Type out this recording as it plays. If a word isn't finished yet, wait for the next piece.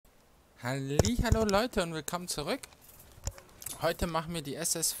Hallo Leute und willkommen zurück. Heute machen wir die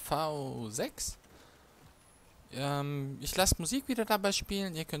SSV 6. Ich lasse Musik wieder dabei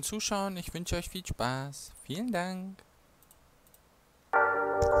spielen, ihr könnt zuschauen. Ich wünsche euch viel Spaß. Vielen Dank.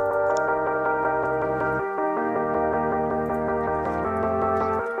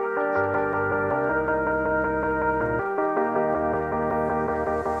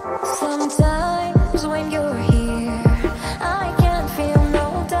 Sometimes when you're here, I can't feel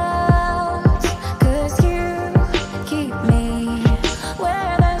no doubt, 'cause you keep me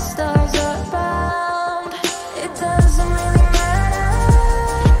where the stars are bound. It doesn't really matter,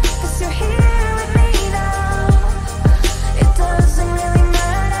 'cause you're here with me now. It doesn't really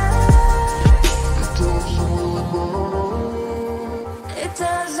matter. It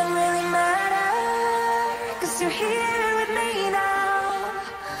doesn't really matter, 'cause you're here with me now.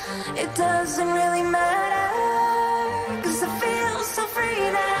 It doesn't really matter, 'cause I feel so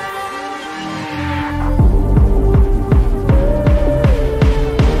free now.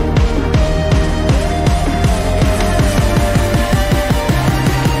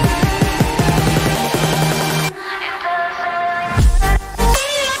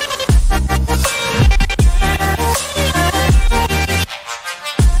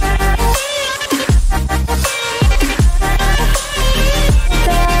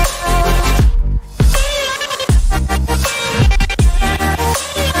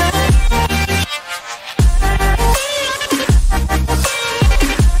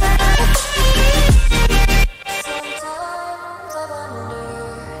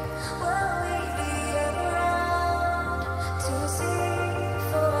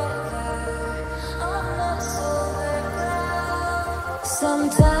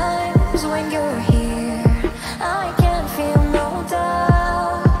 Sometimes when you're here, I can't feel no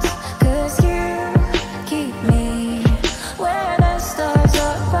doubt, 'cause you keep me where the stars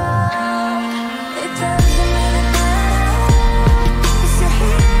are bound. It doesn't really matter, 'cause you're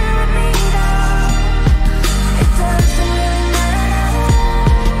here with me now. It doesn't really matter.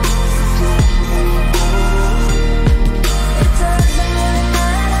 It doesn't really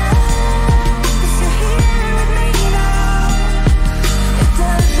matter, 'cause you're here with me now. It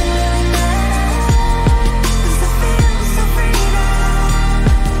doesn't really matter, 'cause I feel so free now.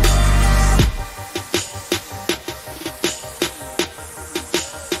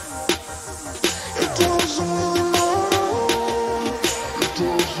 It doesn't really matter. It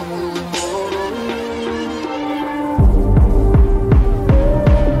doesn't really matter.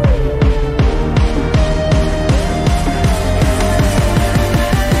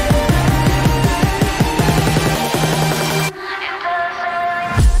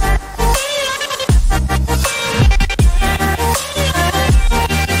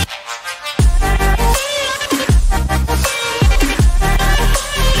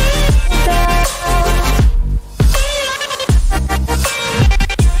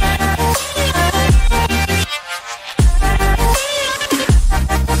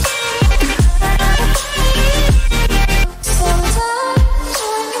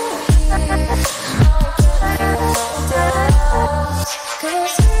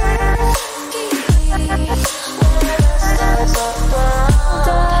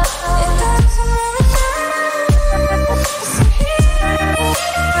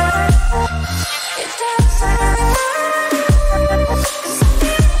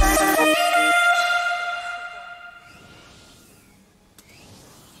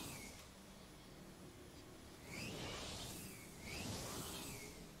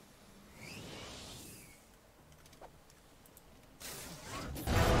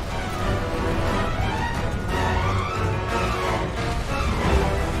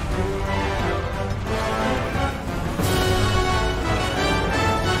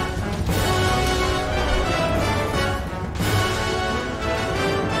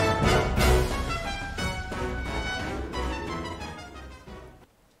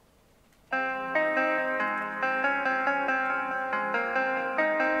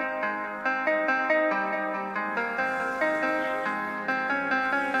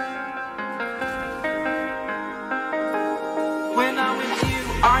 When I'm with you,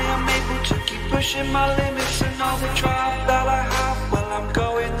 I am able to keep pushing my limits, and all the drive that I have, well, I'm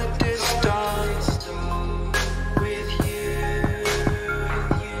going the distance with you.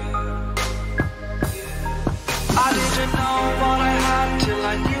 I didn't know what I had till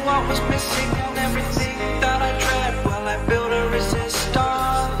I knew what was missing, and everything that I dread, well, I built a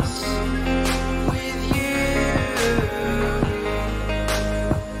resistance with you.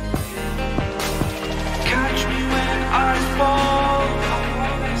 Catch me when I fall,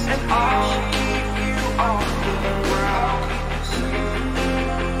 and I'll keep you on the ground.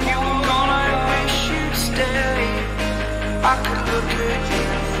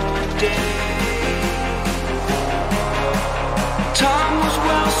 day. Time was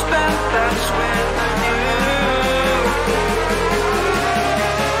well spent, that's when I knew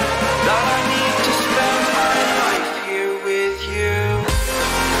that I need to spend my life here with you.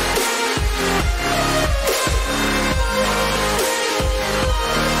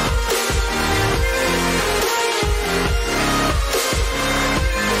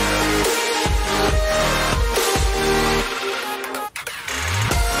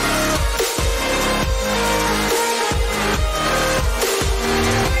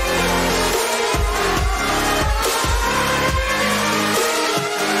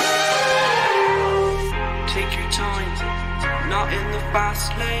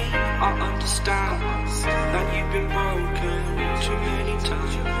 Fast lane, I understand that you've been broken too many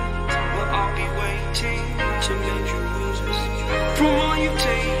times, but I'll be waiting to mend your wounds from all you've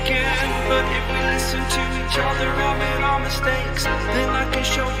taken. But if we listen to each other, admit our mistakes, then I can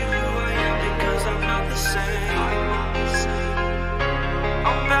show you who I am, because I'm not the same.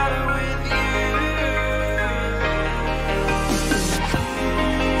 I'm better with you.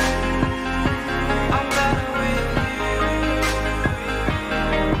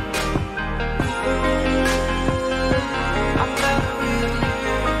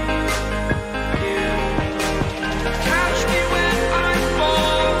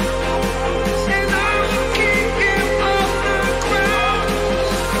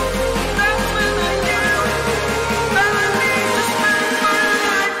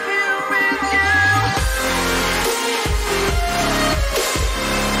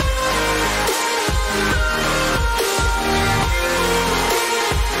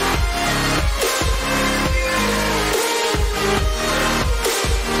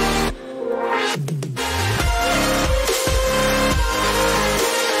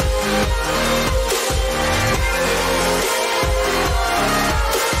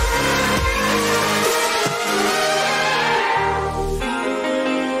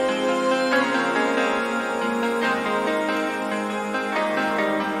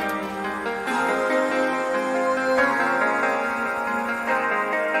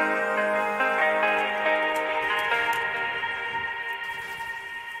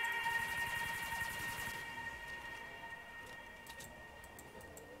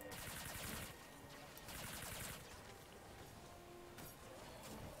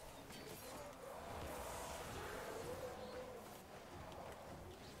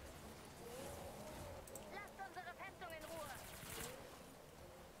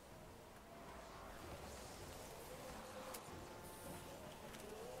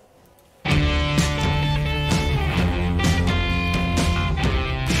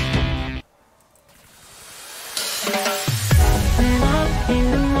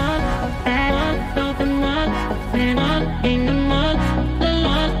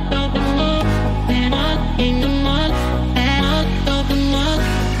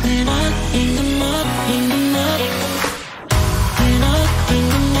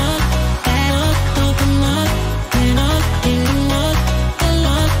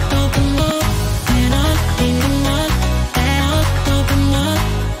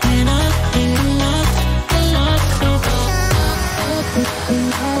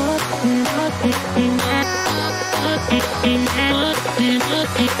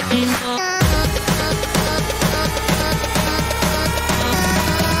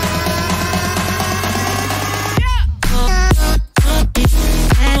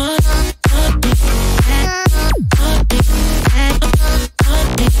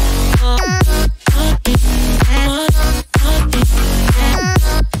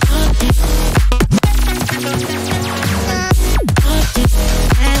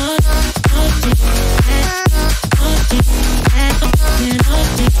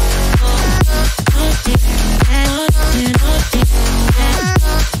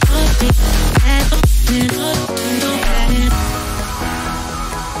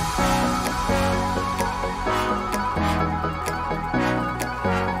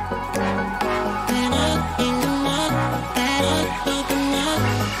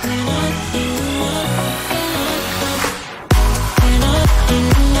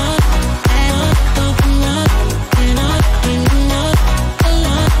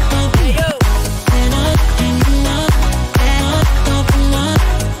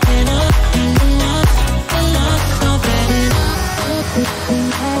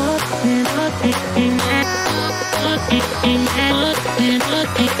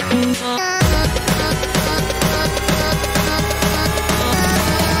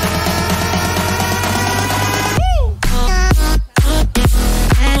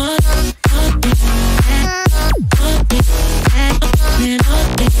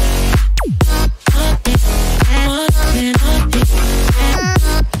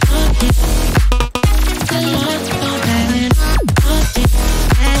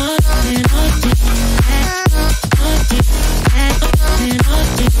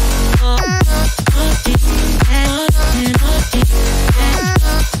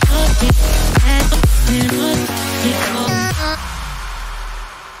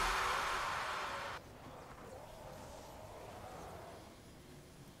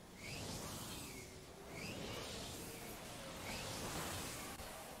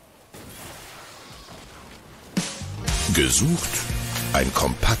 Gesucht ein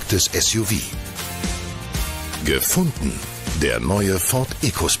kompaktes SUV. Gefunden der neue Ford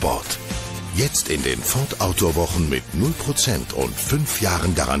EcoSport. Jetzt in den Ford Outdoor-Wochen mit 0% und 5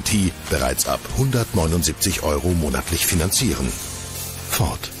 Jahren Garantie bereits ab 179 € monatlich finanzieren.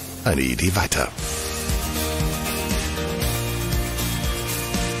 Ford, eine Idee weiter.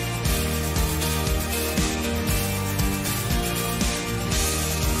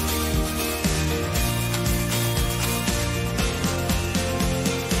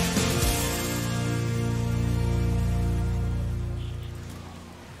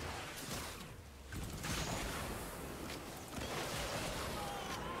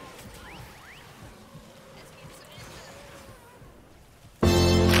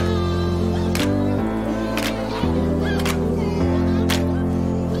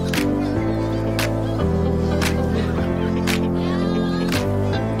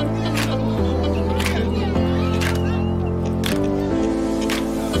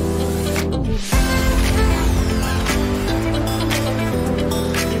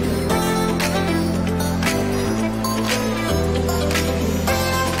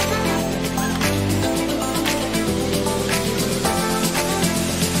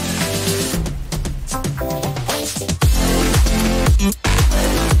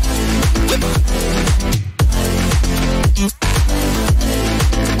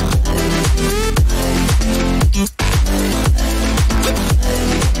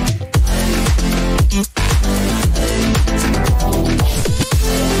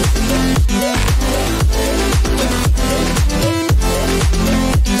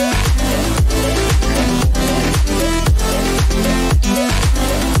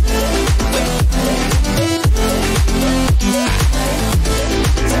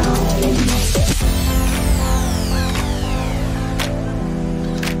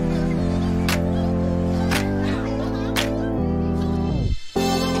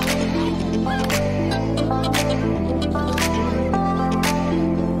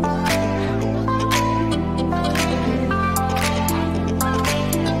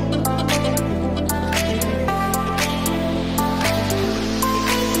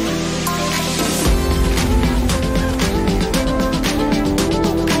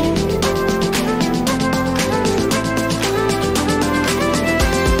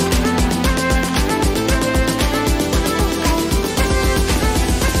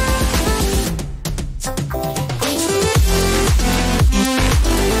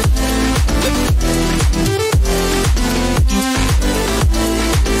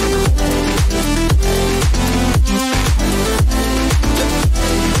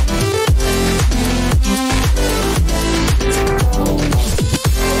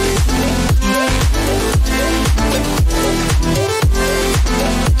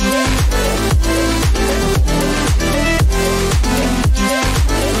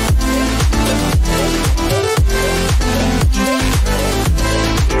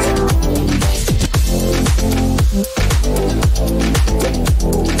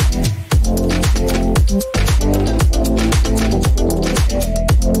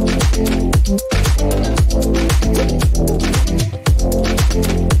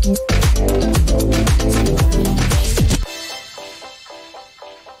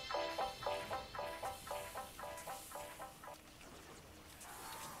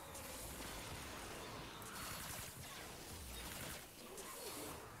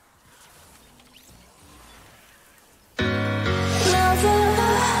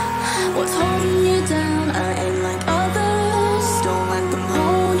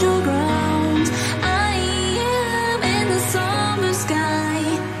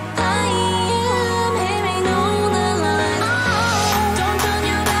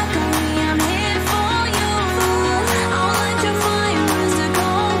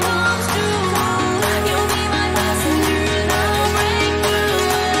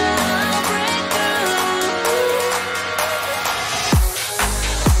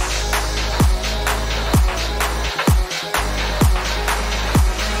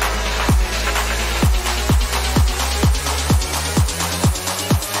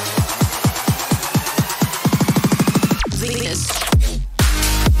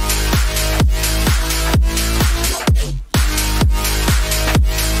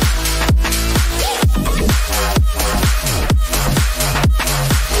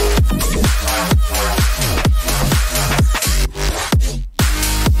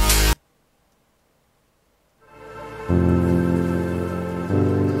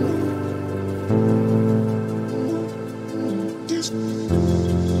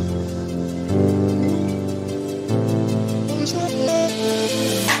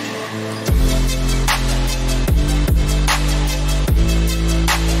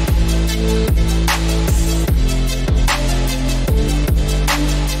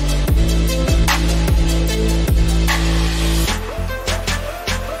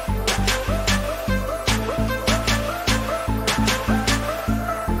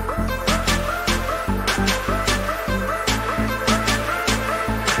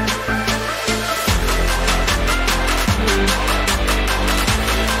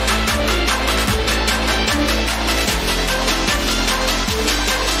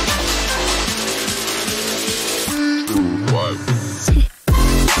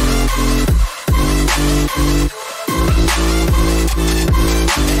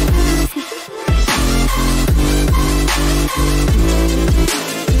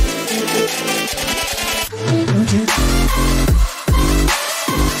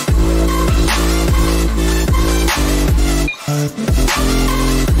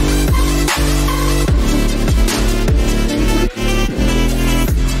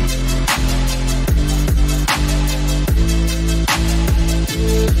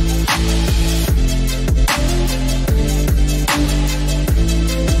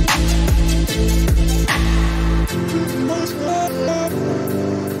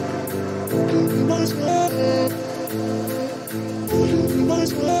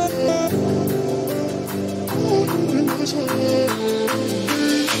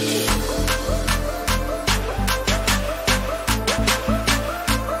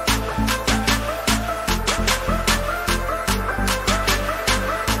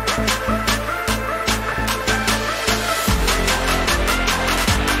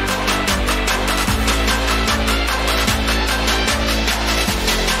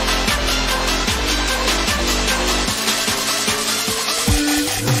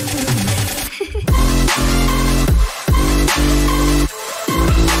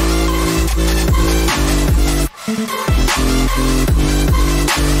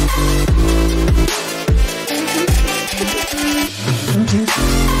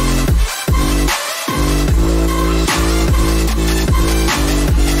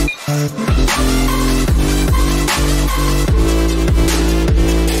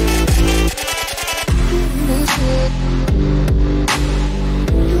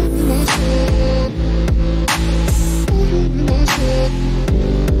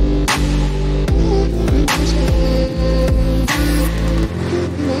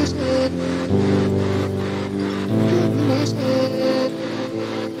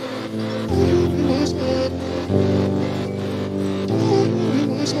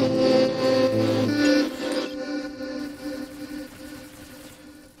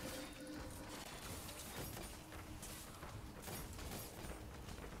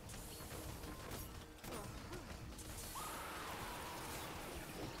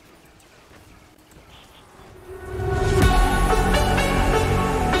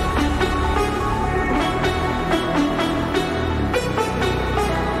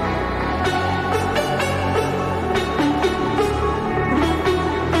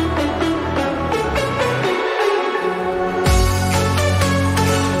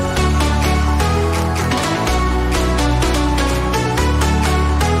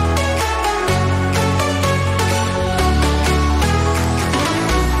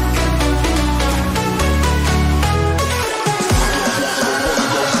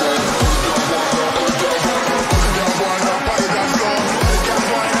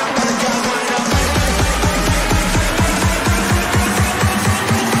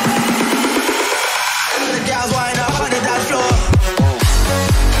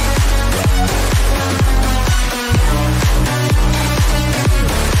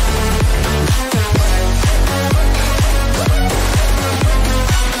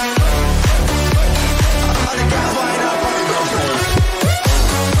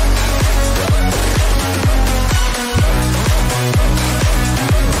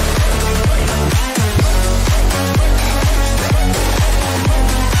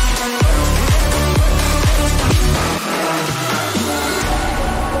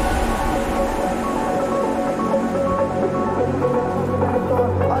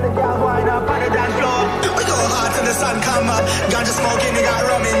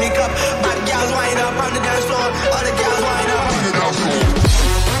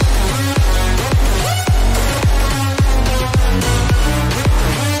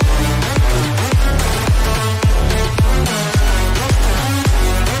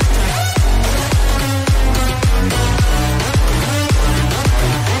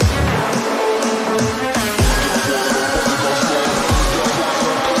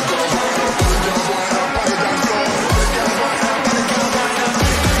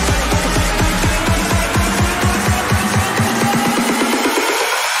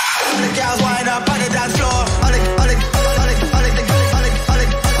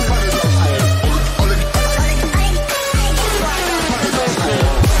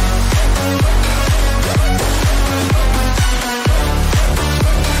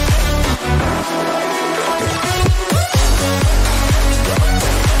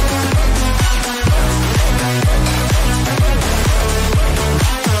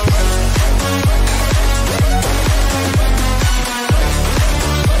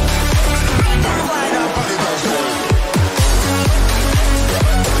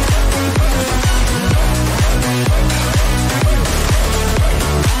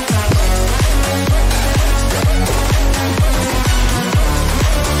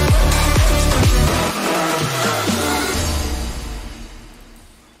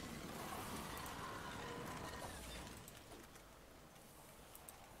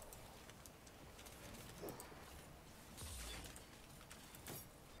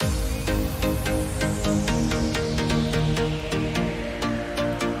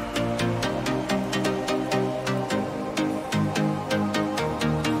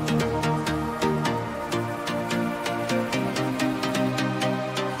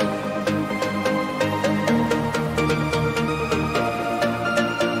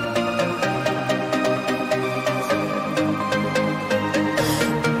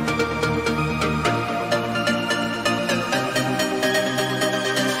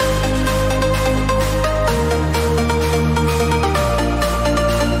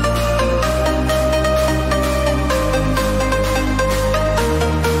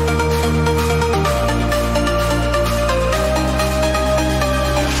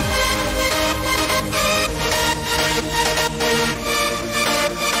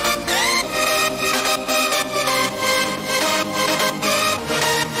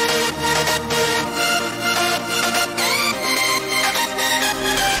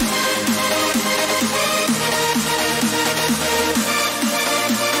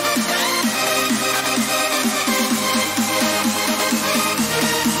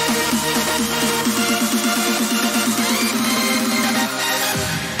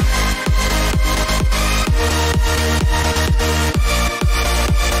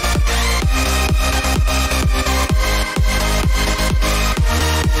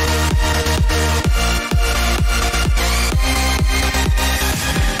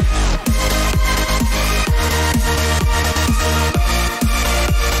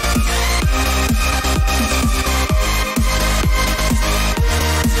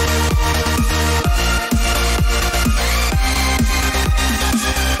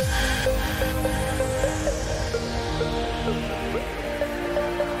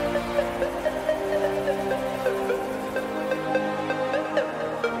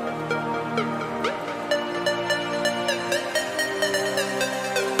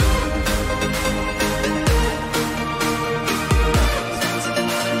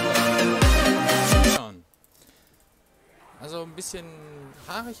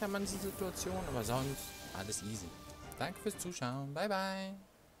 mache ich an manchen Situationen, aber sonst alles easy. Danke fürs Zuschauen. Bye, bye.